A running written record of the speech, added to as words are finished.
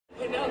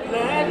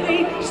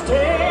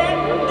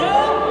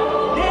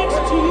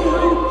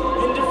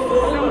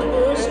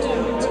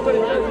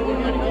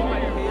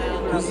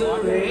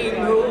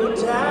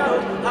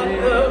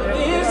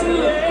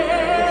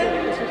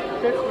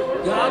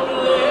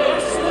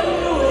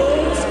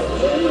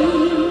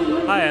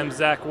am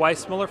Zach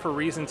Weissmueller for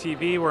Reason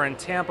TV. We're in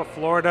Tampa,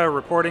 Florida,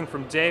 reporting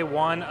from day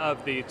one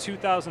of the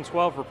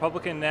 2012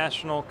 Republican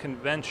National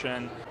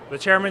Convention. The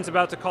chairman's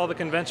about to call the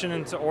convention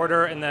into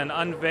order and then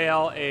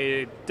unveil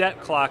a debt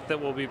clock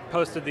that will be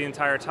posted the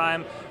entire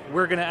time.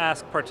 We're going to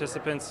ask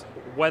participants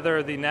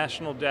whether the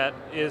national debt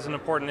is an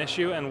important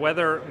issue and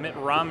whether Mitt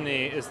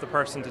Romney is the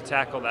person to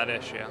tackle that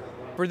issue.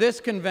 For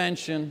this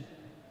convention,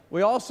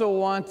 we also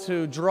want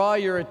to draw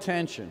your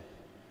attention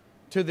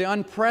to the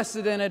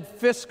unprecedented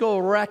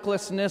fiscal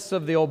recklessness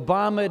of the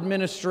Obama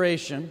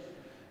administration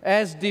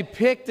as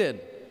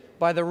depicted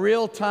by the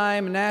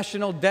real-time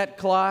national debt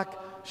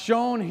clock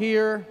shown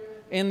here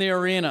in the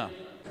arena.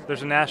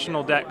 There's a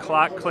national debt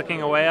clock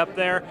clicking away up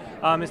there.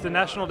 Is the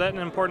national debt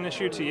an important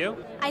issue to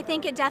you? I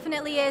think it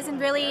definitely is,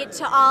 and really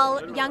to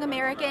all young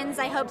Americans.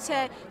 I hope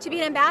to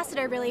be an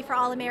ambassador really for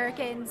all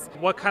Americans.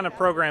 What kind of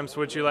programs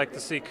would you like to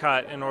see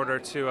cut in order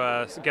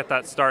to get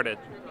that started?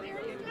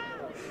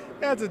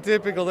 That's a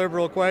typical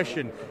liberal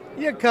question.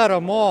 You cut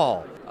them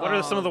all. What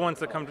are some of the ones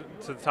that come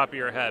to the top of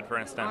your head, for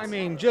instance? I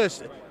mean,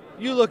 just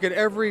you look at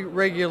every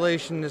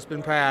regulation that's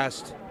been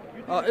passed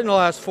in the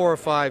last 4 or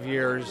 5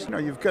 years. You know,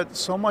 you've got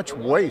so much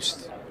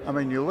waste. I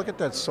mean, you look at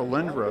that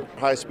Solyndra.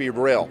 High-speed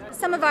rail.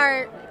 Some of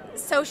our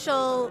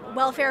social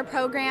welfare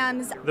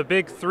programs. The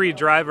big three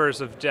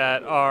drivers of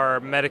debt are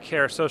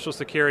Medicare, Social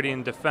Security,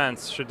 and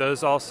defense. Should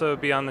those also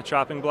be on the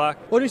chopping block?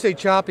 What do you say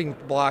chopping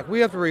block? We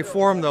have to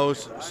reform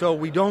those so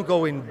we don't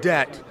go in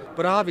debt.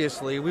 But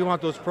obviously, we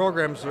want those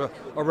programs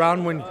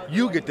around when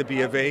you get to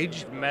be of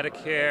age.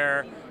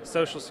 Medicare,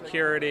 Social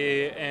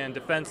Security, and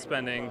defense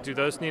spending, do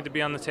those need to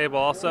be on the table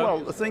also? Well,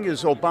 the thing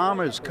is,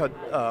 Obama has cut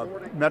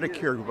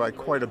Medicare by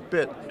quite a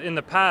bit. In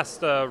the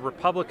past,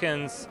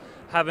 Republicans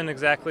haven't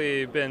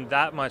exactly been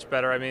that much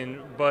better. I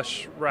mean,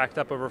 Bush racked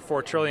up over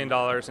 $4 trillion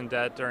in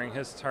debt during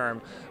his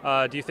term.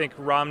 Do you think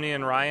Romney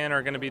and Ryan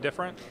are going to be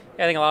different?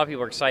 Yeah, I think a lot of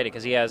people are excited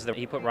because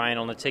he put Ryan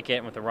on the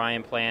ticket with the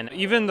Ryan plan.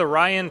 Even the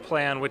Ryan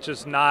plan, which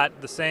is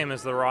not the same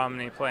as the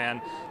Romney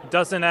plan,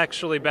 doesn't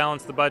actually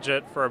balance the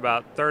budget for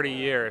about 30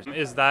 years.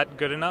 Is that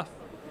good enough?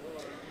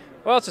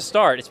 Well, it's a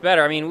start. It's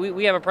better. I mean,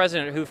 we have a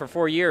president who for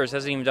 4 years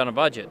hasn't even done a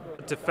budget.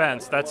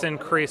 Defense, that's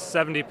increased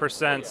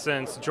 70%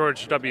 since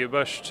George W.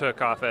 Bush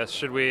took office.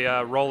 Should we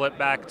roll it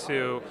back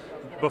to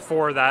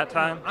before that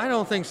time? I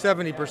don't think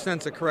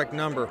 70% is a correct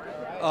number.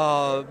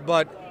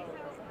 But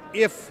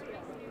if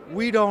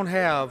we don't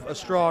have a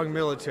strong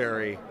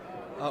military,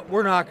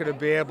 we're not going to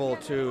be able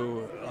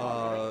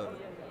to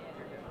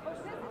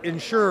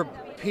ensure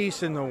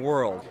peace in the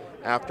world.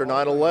 After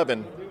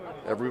 9/11,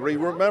 everybody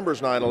remembers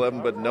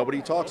 9/11, but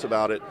nobody talks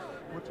about it.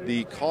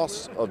 The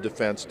costs of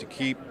defense to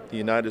keep the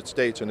United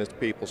States and its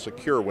people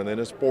secure within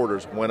its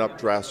borders went up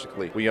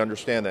drastically. We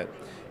understand that.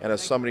 And as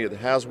somebody that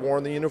has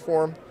worn the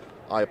uniform,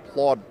 I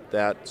applaud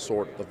that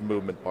sort of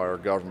movement by our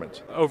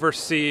government.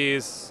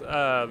 Overseas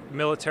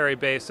military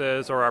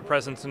bases or our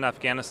presence in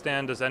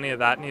Afghanistan, does any of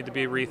that need to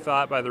be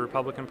rethought by the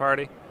Republican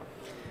Party?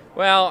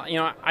 Well, you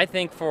know, I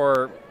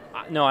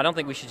don't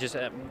think we should just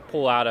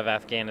pull out of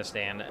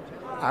Afghanistan.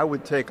 I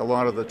would take a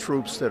lot of the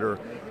troops that are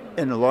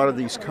in a lot of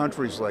these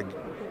countries like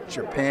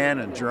Japan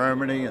and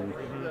Germany, and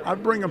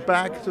I'd bring them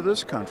back to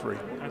this country.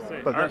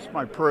 But that's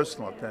my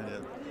personal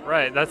opinion.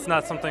 Right, that's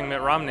not something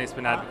Mitt Romney's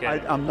been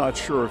advocating. I'm not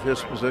sure of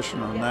his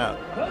position on that.